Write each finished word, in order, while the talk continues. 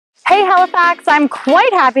Hey Halifax, I'm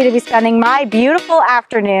quite happy to be spending my beautiful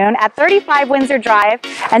afternoon at 35 Windsor Drive,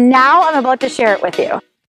 and now I'm about to share it with you.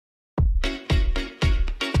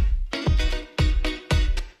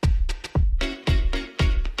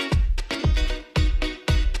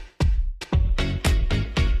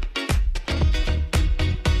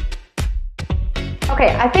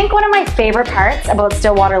 Okay, I think one of my favorite parts about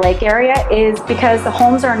Stillwater Lake area is because the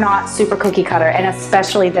homes are not super cookie cutter, and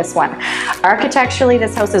especially this one. Architecturally,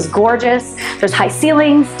 this house is gorgeous. There's high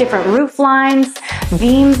ceilings, different roof lines,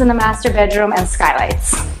 beams in the master bedroom, and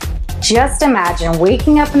skylights. Just imagine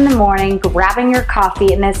waking up in the morning, grabbing your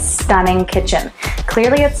coffee in this stunning kitchen.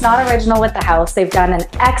 Clearly it's not original with the house. They've done an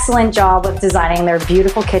excellent job with designing their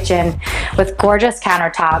beautiful kitchen with gorgeous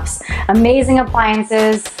countertops, amazing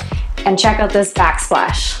appliances, and check out this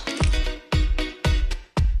backsplash.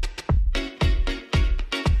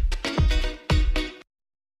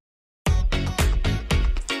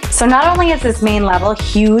 So not only is this main level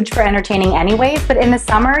huge for entertaining anyways, but in the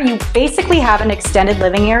summer you basically have an extended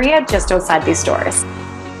living area just outside these doors.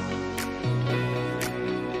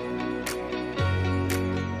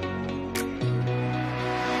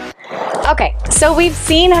 Okay, so we've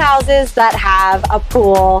seen houses that have a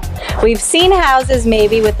pool. We've seen houses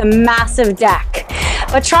maybe with a massive deck.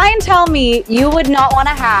 But try and tell me you would not want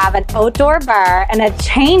to have an outdoor bar and a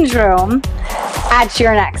change room at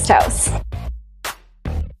your next house.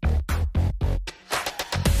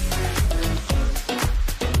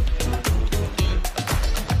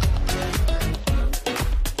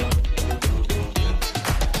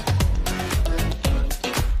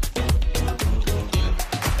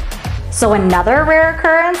 So another rare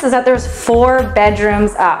occurrence is that there's 4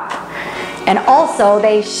 bedrooms up. And also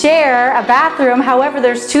they share a bathroom, however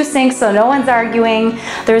there's 2 sinks so no one's arguing.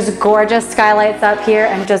 There's gorgeous skylights up here,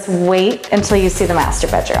 and just wait until you see the master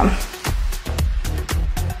bedroom.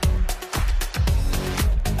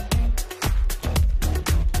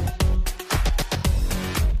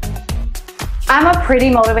 I'm a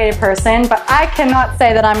pretty motivated person, but I cannot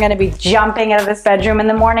say that I'm gonna be jumping out of this bedroom in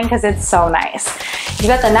the morning because it's so nice. You've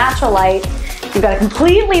got the natural light, you've got a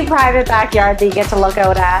completely private backyard that you get to look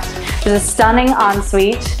out at. There's a stunning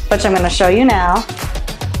ensuite, which I'm gonna show you now.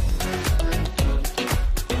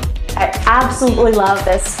 I absolutely love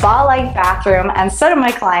this spa-like bathroom, and so do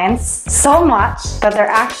my clients, so much that they're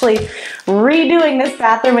actually redoing this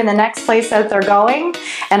bathroom in the next place that they're going,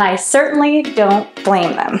 and I certainly don't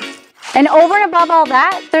blame them. And over and above all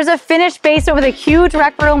that, there's a finished basement with a huge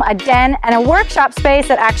rec room, a den, and a workshop space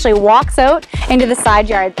that actually walks out into the side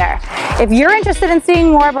yard there. If you're interested in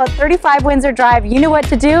seeing more about 35 Windsor Drive, you know what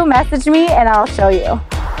to do. Message me and I'll show you.